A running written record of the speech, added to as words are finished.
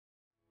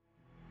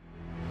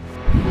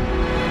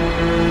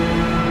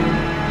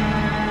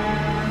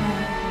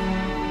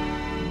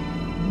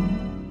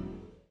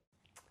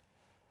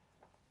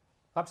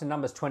Up to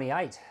Numbers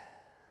 28.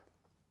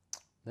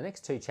 The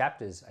next two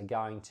chapters are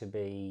going to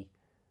be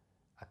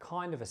a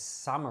kind of a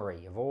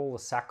summary of all the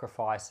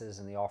sacrifices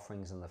and the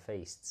offerings and the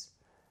feasts.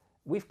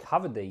 We've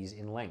covered these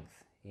in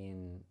length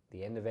in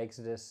the end of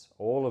Exodus,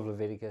 all of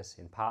Leviticus,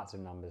 in parts of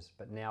Numbers,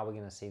 but now we're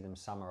going to see them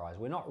summarized.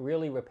 We're not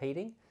really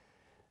repeating,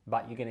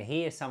 but you're going to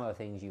hear some of the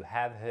things you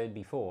have heard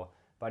before,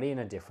 but in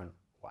a different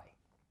way.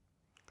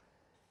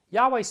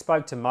 Yahweh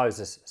spoke to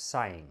Moses,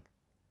 saying,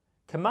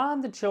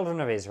 "Command the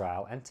children of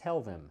Israel and tell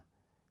them,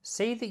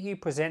 see that you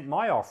present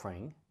my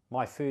offering,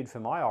 my food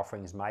for my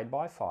offerings made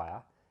by fire,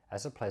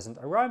 as a pleasant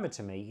aroma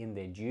to me in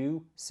their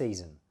due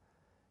season.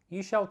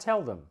 You shall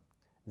tell them,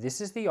 this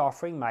is the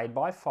offering made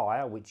by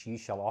fire which you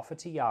shall offer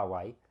to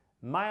Yahweh,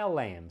 male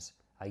lambs,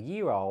 a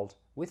year old,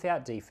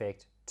 without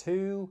defect,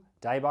 2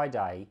 day by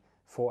day,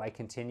 for a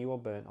continual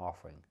burnt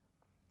offering.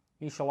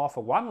 You shall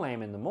offer one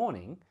lamb in the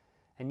morning,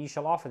 and you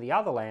shall offer the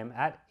other lamb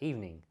at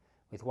evening,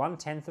 with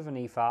 1/10 of an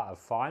ephah of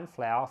fine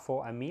flour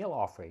for a meal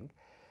offering,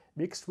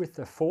 mixed with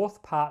the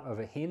 4th part of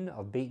a hin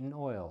of beaten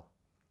oil.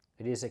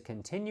 It is a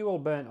continual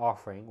burnt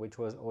offering which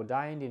was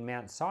ordained in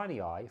Mount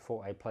Sinai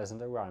for a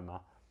pleasant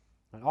aroma,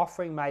 an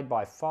offering made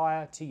by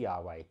fire to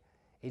Yahweh.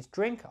 Its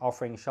drink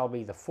offering shall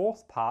be the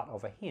 4th part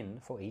of a hin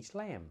for each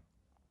lamb.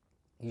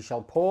 You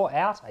shall pour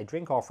out a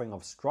drink offering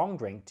of strong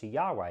drink to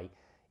Yahweh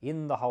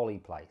in the holy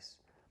place.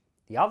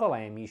 The other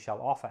lamb you shall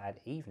offer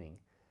at evening,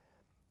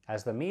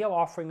 as the meal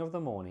offering of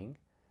the morning,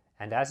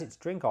 and as its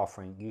drink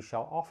offering you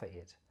shall offer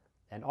it,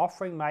 an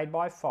offering made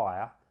by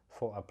fire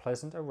for a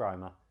pleasant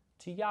aroma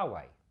to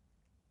Yahweh.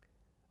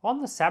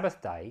 On the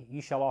Sabbath day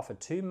you shall offer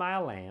 2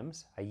 male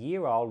lambs, a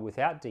year old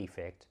without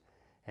defect,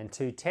 and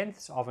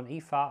 2/10 of an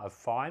ephah of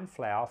fine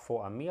flour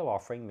for a meal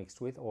offering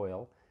mixed with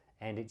oil,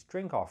 and its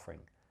drink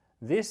offering.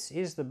 This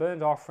is the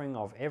burnt offering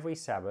of every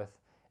Sabbath,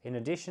 in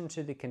addition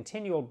to the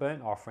continual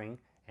burnt offering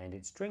and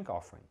its drink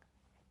offering.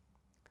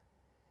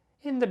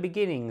 In the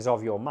beginnings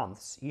of your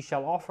months you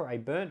shall offer a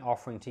burnt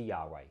offering to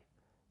Yahweh,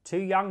 2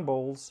 young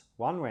bulls,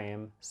 1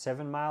 ram,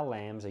 7 male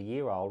lambs a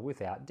year old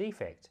without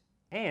defect,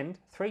 and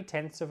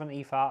 3/10 of an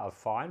ephah of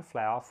fine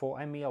flour for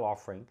a meal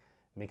offering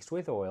mixed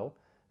with oil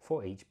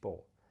for each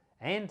bull,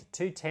 and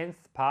 2/10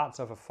 parts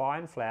of a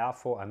fine flour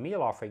for a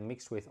meal offering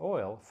mixed with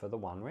oil for the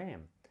 1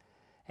 ram,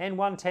 and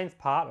 1/10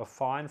 part of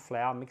fine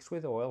flour mixed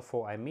with oil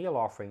for a meal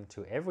offering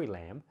to every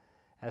lamb,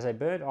 as a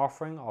burnt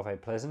offering of a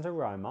pleasant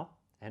aroma,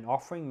 an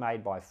offering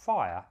made by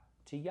fire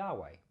to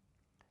Yahweh.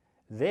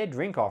 Their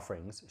drink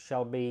offerings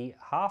shall be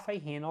half a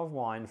hin of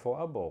wine for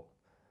a bull,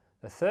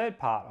 the 3rd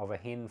part of a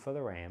hin for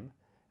the ram,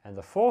 and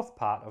the 4th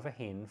part of a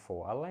hin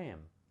for a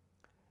lamb.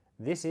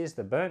 This is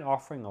the burnt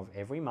offering of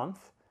every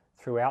month,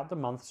 throughout the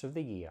months of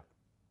the year.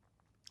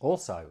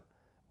 Also,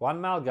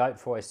 1 male goat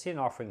for a sin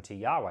offering to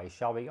Yahweh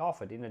shall be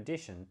offered in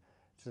addition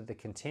to the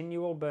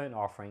continual burnt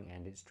offering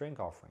and its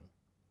drink offering.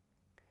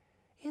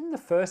 In the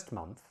 1st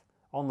month,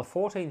 on the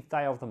 14th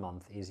day of the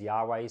month, is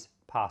Yahweh's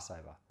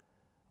Passover.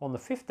 On the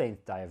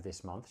 15th day of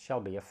this month shall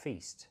be a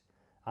feast.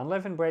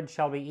 Unleavened bread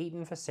shall be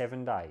eaten for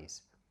 7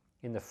 days.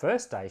 In the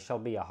 1st day shall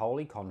be a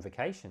holy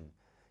convocation.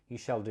 You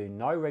shall do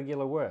no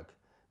regular work,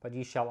 but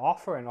you shall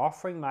offer an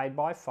offering made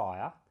by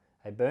fire,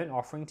 a burnt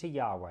offering to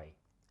Yahweh,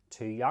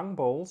 2 young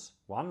bulls,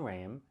 1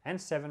 ram,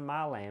 and 7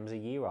 male lambs a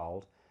year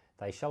old.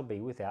 They shall be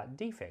without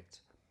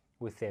defect,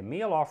 with their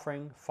meal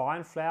offering,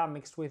 fine flour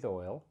mixed with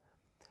oil.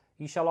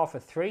 You shall offer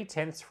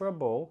 3/10 for a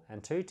bull,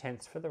 and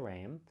 2/10 for the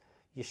ram.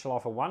 You shall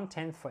offer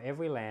 1/10 for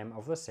every lamb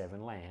of the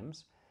 7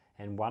 lambs,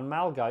 and 1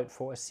 male goat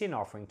for a sin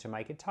offering to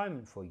make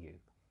atonement for you.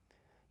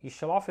 You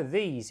shall offer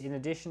these in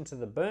addition to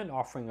the burnt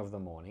offering of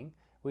the morning,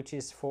 which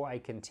is for a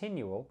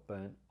continual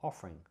burnt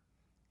offering.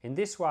 In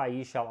this way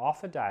you shall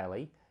offer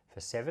daily,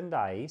 for 7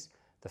 days,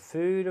 the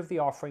food of the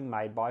offering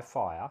made by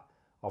fire,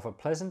 of a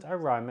pleasant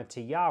aroma to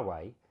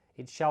Yahweh.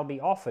 It shall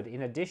be offered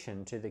in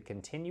addition to the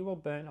continual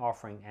burnt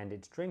offering and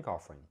its drink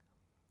offering.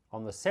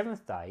 On the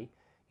 7th day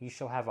you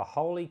shall have a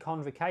holy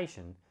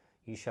convocation.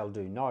 You shall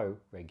do no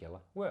regular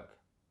work.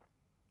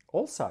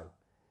 Also,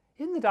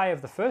 in the day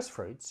of the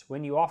firstfruits,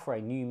 when you offer a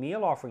new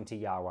meal offering to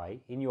Yahweh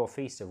in your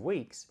Feast of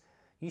Weeks,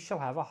 you shall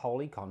have a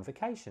holy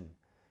convocation.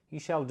 You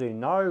shall do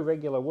no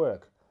regular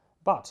work,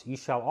 but you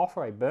shall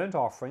offer a burnt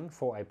offering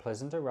for a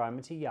pleasant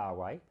aroma to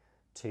Yahweh,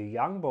 2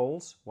 young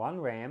bulls,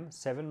 1 ram,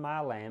 7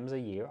 male lambs a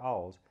year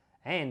old,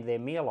 and their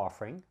meal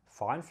offering,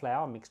 fine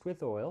flour mixed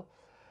with oil,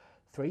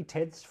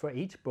 3/10 for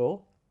each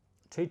bull,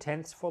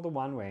 2/10 for the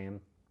 1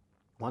 ram,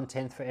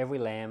 1/10 for every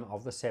lamb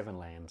of the 7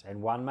 lambs,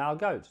 and 1 male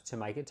goat to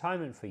make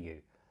atonement for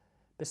you.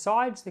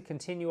 Besides the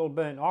continual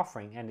burnt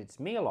offering and its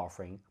meal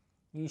offering,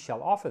 you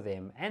shall offer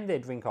them and their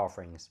drink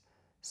offerings.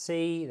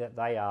 See that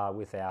they are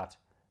without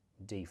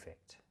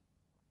defect.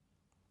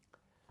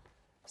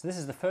 So this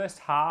is the first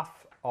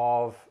half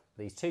of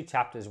these 2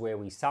 chapters where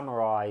we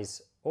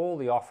summarize all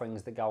the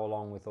offerings that go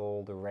along with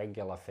all the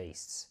regular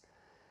feasts.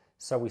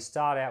 So we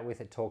start out with,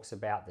 it talks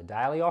about the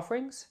daily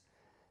offerings,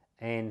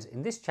 and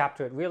in this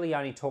chapter it really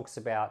only talks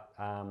about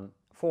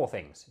 4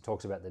 things. It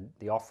talks about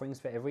the offerings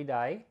for every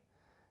day,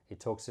 it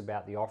talks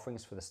about the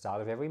offerings for the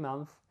start of every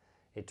month,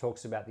 It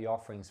talks about the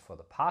offerings for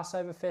the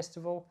Passover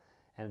festival,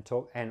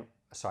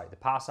 the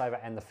Passover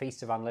and the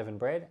Feast of Unleavened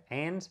Bread,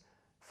 and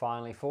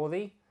finally for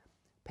the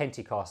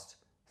Pentecost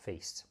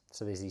feast.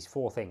 So there's these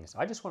 4 things.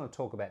 I just want to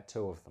talk about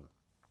 2 of them.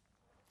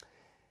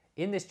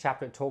 In this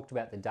chapter, it talked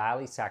about the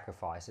daily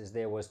sacrifices.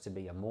 There was to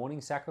be a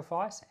morning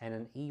sacrifice and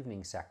an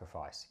evening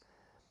sacrifice.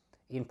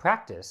 In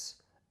practice,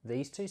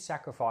 these 2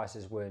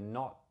 sacrifices were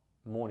not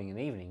morning and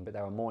evening, but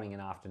they were morning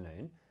and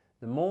afternoon.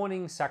 The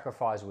morning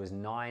sacrifice was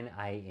 9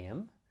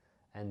 a.m.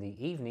 and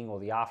the evening or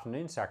the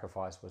afternoon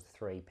sacrifice was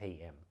 3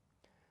 p.m.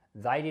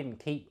 They didn't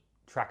keep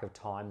track of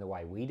time the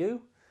way we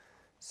do,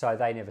 so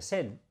they never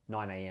said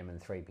 9 a.m. and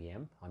 3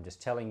 p.m. I'm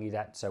just telling you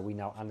that so we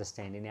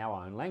understand in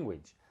our own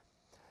language.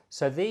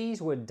 So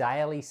these were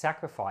daily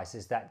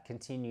sacrifices that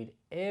continued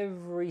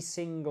every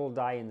single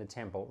day in the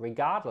temple,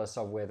 regardless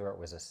of whether it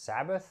was a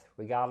Sabbath,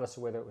 regardless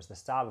of whether it was the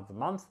start of the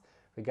month,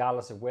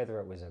 regardless of whether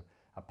it was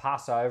a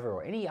Passover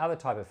or any other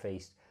type of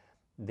feast.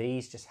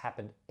 These just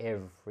happened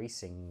every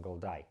single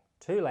day.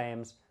 2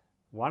 lambs,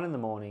 1 in the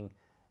morning,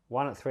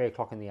 1 at 3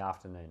 o'clock in the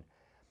afternoon.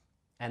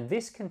 And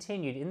this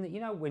continued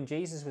when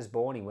Jesus was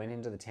born, he went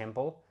into the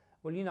temple.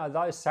 Well,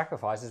 those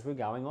sacrifices were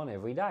going on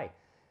every day.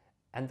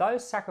 And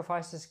those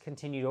sacrifices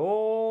continued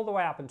all the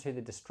way up into the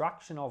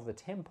destruction of the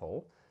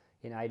temple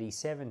in AD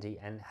 70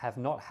 and have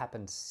not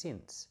happened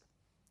since.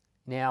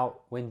 Now,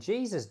 when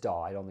Jesus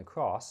died on the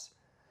cross,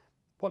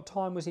 what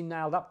time was he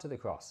nailed up to the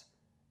cross?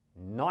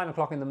 9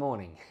 o'clock in the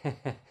morning,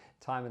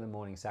 time of the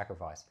morning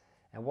sacrifice.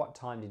 And what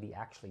time did he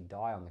actually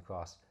die on the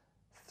cross?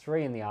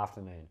 3 in the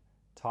afternoon,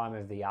 time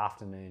of the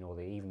afternoon or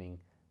the evening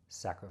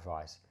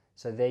sacrifice.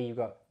 So there you've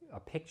got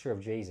a picture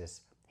of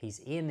Jesus. He's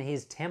in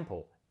his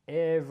temple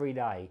every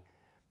day.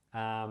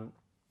 The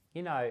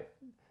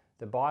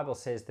Bible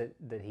says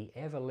that he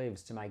ever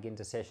lives to make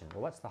intercession.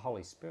 Well, that's the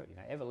Holy Spirit,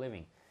 ever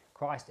living.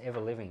 Christ ever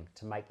living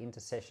to make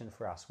intercession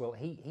for us. Well,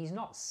 he's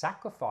not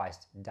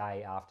sacrificed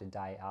day after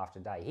day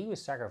after day. He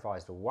was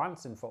sacrificed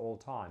once and for all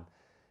time.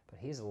 But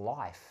his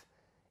life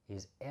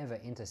is ever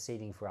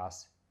interceding for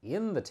us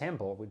in the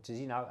temple, which is,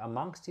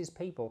 amongst his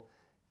people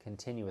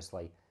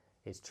continuously.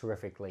 It's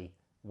terrifically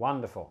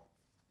wonderful.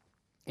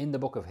 In the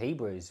book of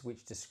Hebrews,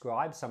 which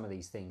describes some of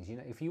these things,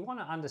 if you want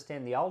to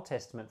understand the Old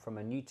Testament from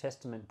a New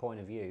Testament point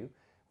of view,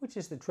 which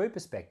is the true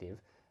perspective,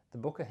 the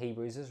book of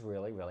Hebrews is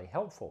really, really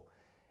helpful.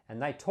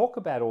 And they talk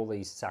about all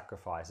these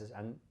sacrifices,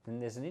 and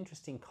there's an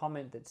interesting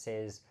comment that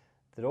says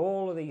that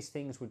all of these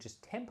things were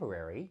just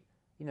temporary,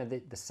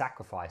 the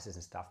sacrifices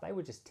and stuff, they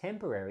were just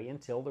temporary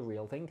until the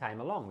real thing came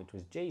along, which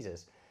was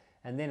Jesus.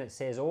 And then it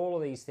says all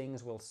of these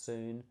things will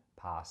soon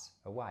pass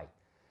away.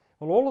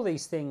 Well, all of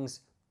these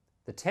things,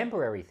 the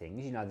temporary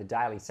things, the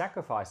daily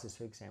sacrifices,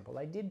 for example,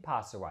 they did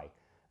pass away.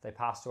 They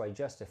passed away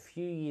just a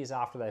few years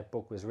after that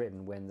book was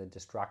written when the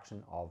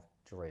destruction of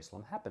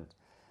Jerusalem happened.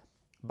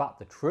 But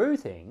the true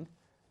thing,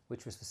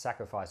 which was the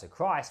sacrifice of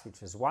Christ,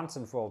 which was once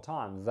and for all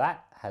time,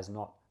 that has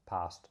not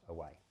passed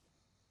away.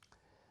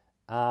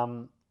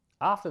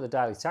 After the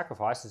daily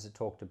sacrifices, it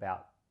talked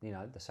about,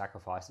 the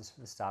sacrifices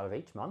for the start of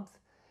each month.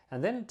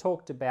 And then it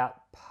talked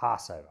about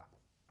Passover.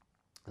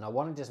 And I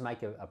want to just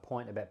make a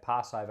point about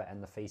Passover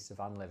and the Feast of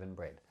Unleavened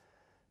Bread.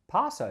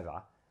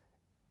 Passover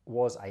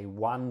was a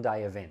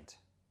one-day event.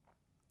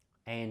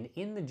 And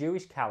in the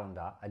Jewish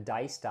calendar, a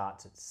day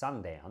starts at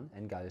sundown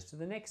and goes to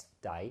the next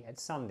day at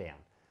sundown.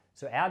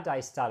 So our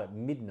days start at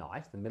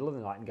midnight, the middle of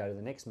the night, and go to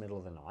the next middle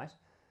of the night.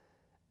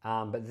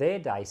 But their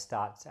day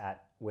starts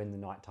at when the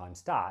nighttime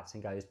starts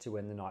and goes to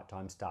when the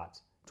nighttime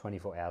starts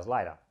 24 hours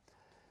later.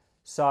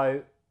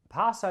 So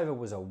Passover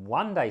was a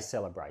one-day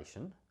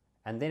celebration,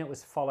 and then it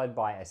was followed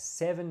by a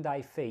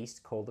 7-day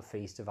feast called the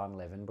Feast of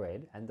Unleavened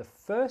Bread. And the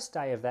first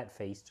day of that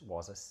feast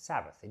was a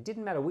Sabbath. It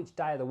didn't matter which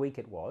day of the week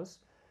it was.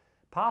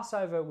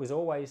 Passover was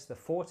always the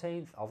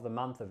 14th of the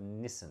month of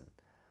Nisan.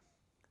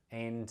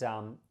 And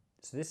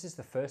so this is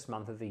the first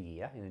month of the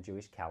year in a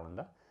Jewish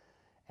calendar.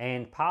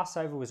 And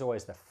Passover was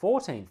always the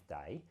 14th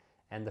day,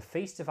 and the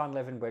Feast of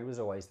Unleavened Bread was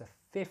always the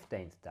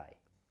 15th day.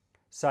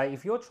 So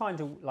if you're trying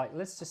to,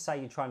 let's just say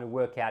you're trying to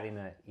work out in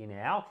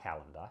our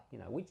calendar,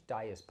 which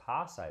day is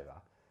Passover,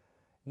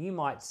 you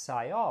might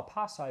say, oh,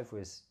 Passover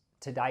is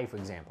today, for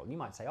example. You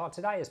might say, oh,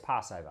 today is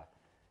Passover.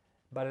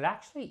 But it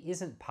actually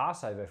isn't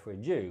Passover for a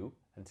Jew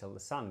until the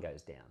sun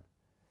goes down.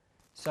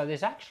 So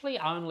there's actually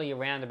only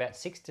around about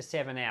 6 to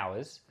 7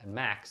 hours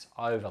max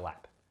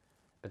overlap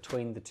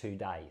between the 2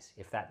 days,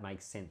 if that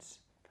makes sense.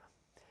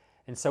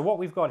 And so what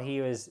we've got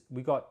here is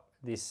we've got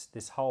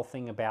this whole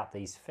thing about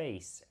these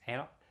feasts.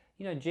 And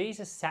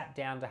Jesus sat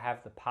down to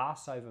have the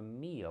Passover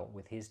meal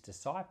with his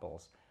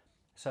disciples.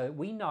 So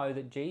we know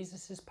that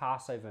Jesus'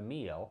 Passover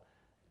meal,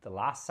 the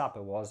Last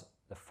Supper, was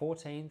the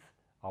 14th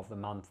of the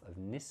month of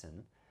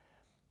Nisan.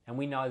 And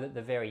we know that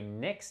the very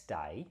next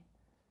day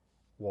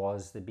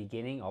was the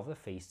beginning of the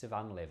Feast of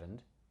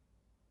Unleavened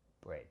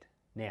Bread.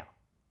 Now,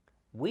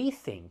 we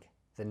think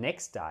the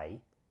next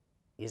day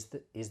is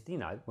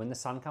when the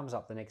sun comes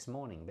up the next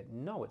morning, but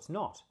no, it's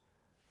not.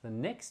 The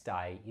next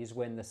day is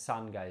when the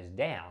sun goes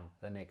down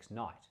the next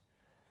night.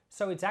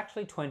 So it's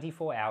actually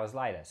 24 hours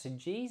later. So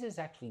Jesus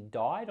actually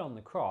died on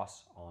the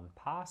cross on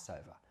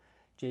Passover.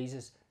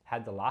 Jesus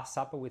had the Last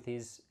Supper with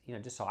his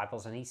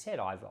disciples, and he said,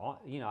 I've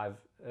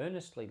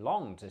earnestly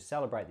longed to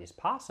celebrate this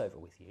Passover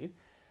with you.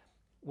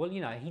 Well,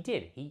 he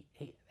did.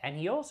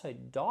 He also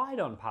died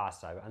on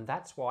Passover, and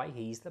that's why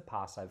he's the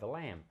Passover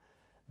lamb.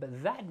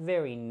 But that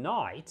very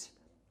night,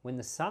 when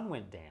the sun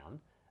went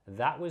down,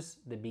 that was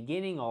the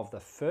beginning of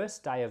the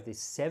first day of this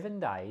 7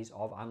 days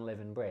of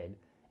unleavened bread,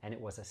 and it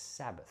was a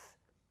Sabbath.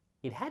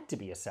 It had to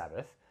be a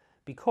Sabbath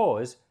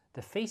because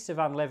the Feast of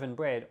Unleavened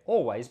Bread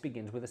always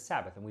begins with a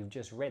Sabbath, and we've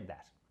just read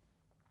that.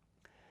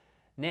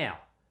 Now,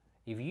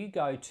 if you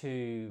go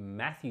to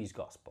Matthew's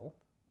Gospel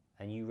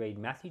and you read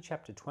Matthew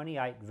chapter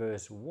 28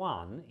 verse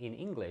 1 in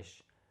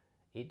English,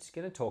 it's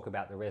going to talk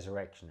about the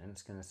resurrection, and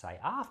it's going to say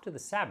after the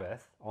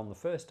Sabbath on the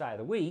first day of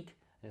the week,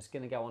 and it's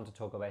going to go on to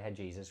talk about how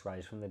Jesus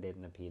rose from the dead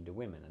and appeared to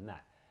women and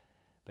that.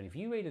 But if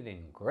you read it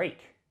in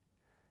Greek,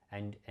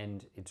 and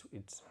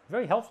it's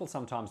very helpful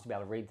sometimes to be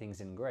able to read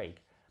things in Greek,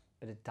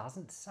 but it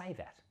doesn't say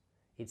that.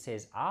 It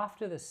says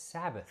after the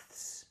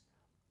Sabbaths.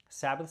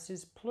 Sabbaths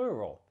is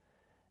plural.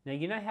 Now,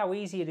 you know how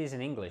easy it is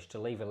in English to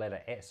leave a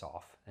letter S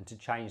off and to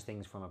change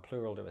things from a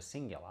plural to a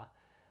singular,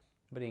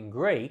 but in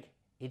Greek,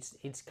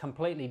 it's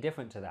completely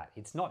different to that.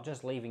 It's not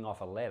just leaving off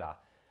a letter.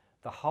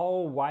 The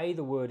whole way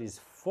the word is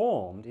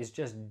formed is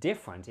just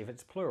different if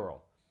it's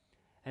plural.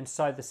 And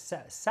so the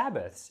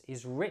Sabbaths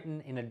is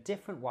written in a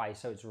different way,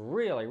 so it's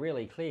really,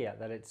 really clear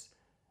that it's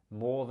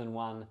more than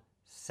one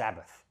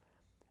Sabbath.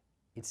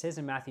 It says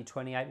in Matthew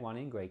 28:1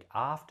 in Greek,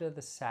 after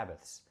the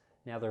Sabbaths.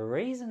 Now the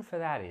reason for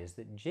that is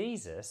that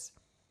Jesus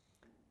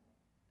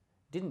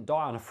didn't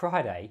die on a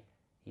Friday,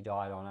 he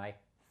died on a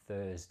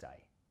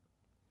Thursday.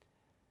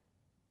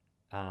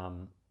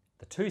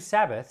 The two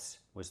Sabbaths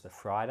was the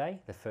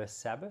Friday, the first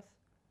Sabbath,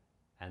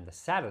 and the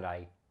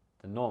Saturday,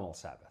 the normal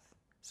Sabbath.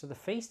 So the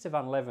Feast of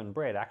Unleavened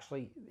Bread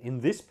actually,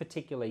 in this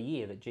particular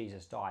year that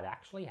Jesus died,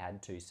 actually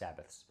had two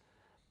Sabbaths.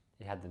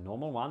 It had the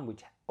normal one,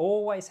 which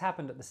always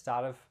happened at the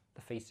start of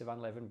the Feast of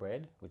Unleavened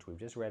Bread, which we've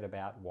just read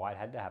about why it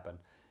had to happen.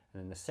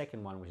 And then the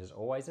second one, which is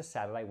always a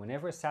Saturday.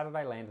 Whenever a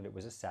Saturday landed, it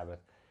was a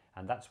Sabbath.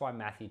 And that's why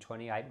Matthew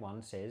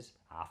 28:1 says,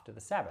 after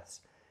the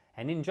Sabbaths.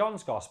 And in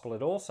John's Gospel,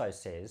 it also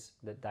says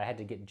that they had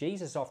to get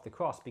Jesus off the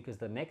cross because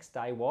the next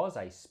day was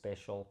a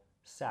special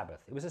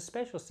Sabbath. It was a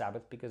special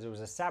Sabbath because it was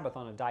a Sabbath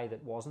on a day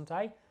that wasn't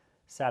a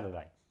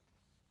Saturday.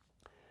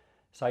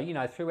 So,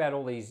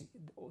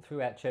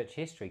 throughout church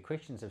history,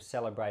 Christians have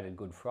celebrated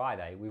Good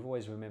Friday. We've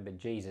always remembered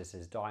Jesus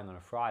as dying on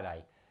a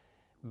Friday.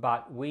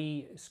 But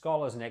we,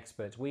 scholars and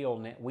experts, we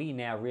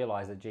now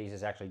realize that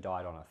Jesus actually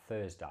died on a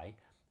Thursday.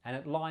 And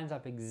it lines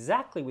up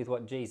exactly with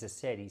what Jesus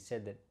said. He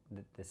said that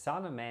the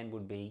Son of Man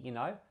would be,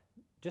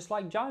 just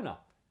like Jonah,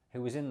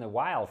 who was in the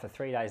whale for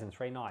 3 days and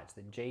 3 nights,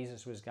 that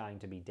Jesus was going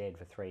to be dead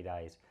for 3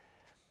 days.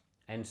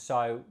 And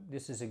so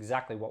this is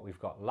exactly what we've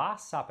got.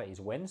 Last Supper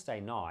is Wednesday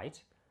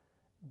night,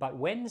 but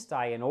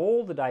Wednesday and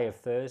all the day of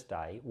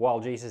Thursday, while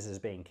Jesus is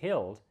being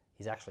killed,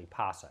 is actually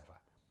Passover.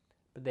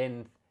 But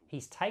then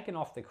he's taken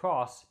off the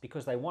cross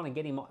because they want to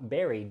get him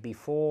buried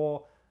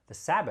before the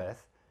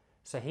Sabbath.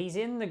 So he's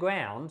in the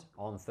ground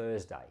on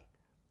Thursday,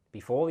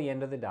 before the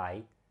end of the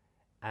day.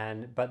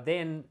 But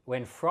then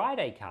when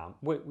Friday comes,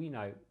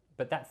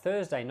 but that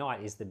Thursday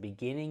night is the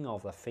beginning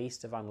of the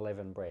Feast of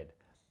Unleavened Bread.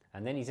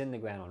 And then he's in the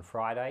ground on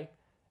Friday,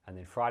 and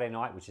then Friday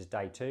night, which is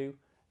day 2,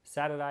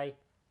 Saturday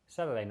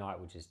night,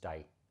 which is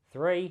day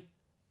 3,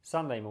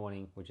 Sunday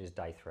morning, which is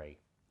day 3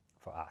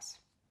 for us.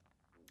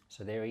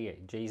 So there he is,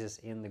 Jesus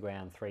in the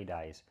ground 3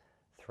 days,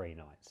 3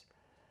 nights.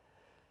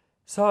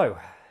 So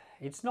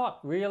it's not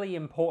really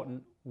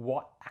important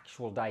what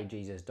actual day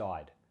Jesus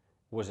died.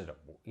 Was it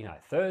a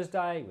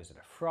Thursday? Was it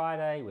a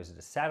Friday? Was it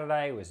a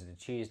Saturday? Was it a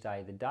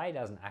Tuesday? The day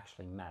doesn't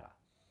actually matter.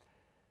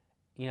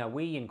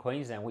 We in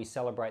Queensland, we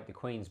celebrate the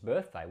Queen's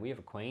birthday. We have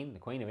a Queen, the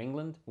Queen of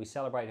England. We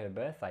celebrate her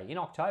birthday in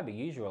October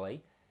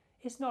usually.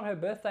 It's not her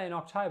birthday in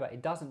October.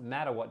 It doesn't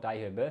matter what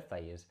day her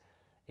birthday is.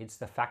 It's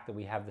the fact that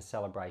we have the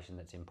celebration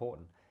that's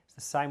important. It's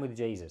the same with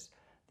Jesus.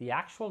 The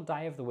actual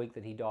day of the week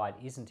that he died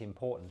isn't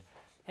important.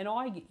 And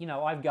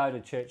I go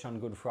to church on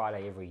Good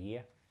Friday every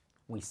year.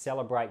 We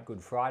celebrate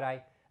Good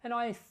Friday, and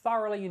I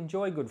thoroughly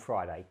enjoy Good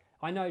Friday.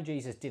 I know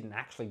Jesus didn't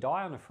actually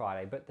die on a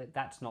Friday, but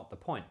that's not the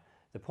point.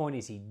 The point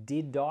is he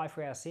did die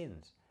for our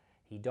sins.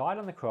 He died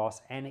on the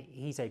cross, and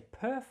he's a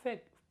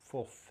perfect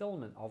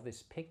fulfillment of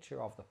this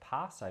picture of the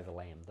Passover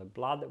lamb, the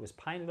blood that was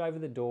painted over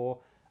the door,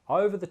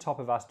 over the top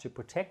of us to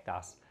protect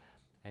us,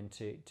 and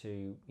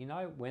to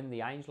when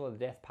the angel of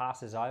death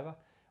passes over,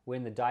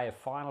 when the day of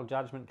final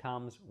judgment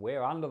comes,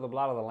 we're under the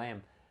blood of the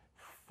Lamb.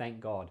 Thank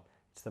God.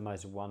 It's the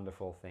most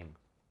wonderful thing.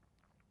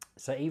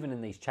 So even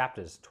in these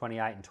chapters,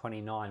 28 and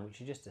 29, which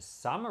are just a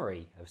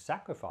summary of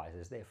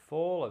sacrifices, they're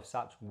full of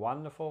such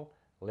wonderful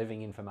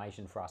living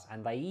information for us.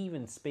 And they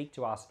even speak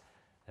to us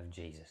of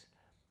Jesus.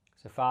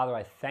 So Father,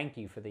 I thank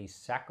you for these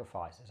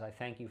sacrifices. I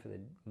thank you for the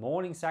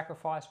morning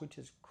sacrifice, which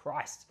is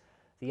Christ,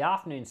 the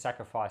afternoon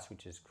sacrifice,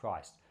 which is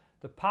Christ,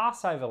 the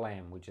Passover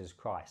lamb, which is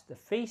Christ, the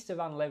Feast of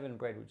Unleavened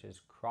Bread, which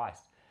is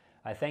Christ,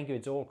 I thank you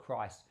it's all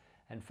Christ.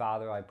 And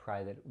Father, I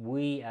pray that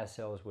we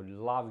ourselves would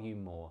love you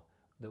more,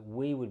 that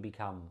we would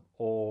become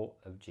all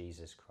of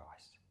Jesus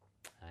Christ.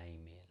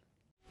 Amen.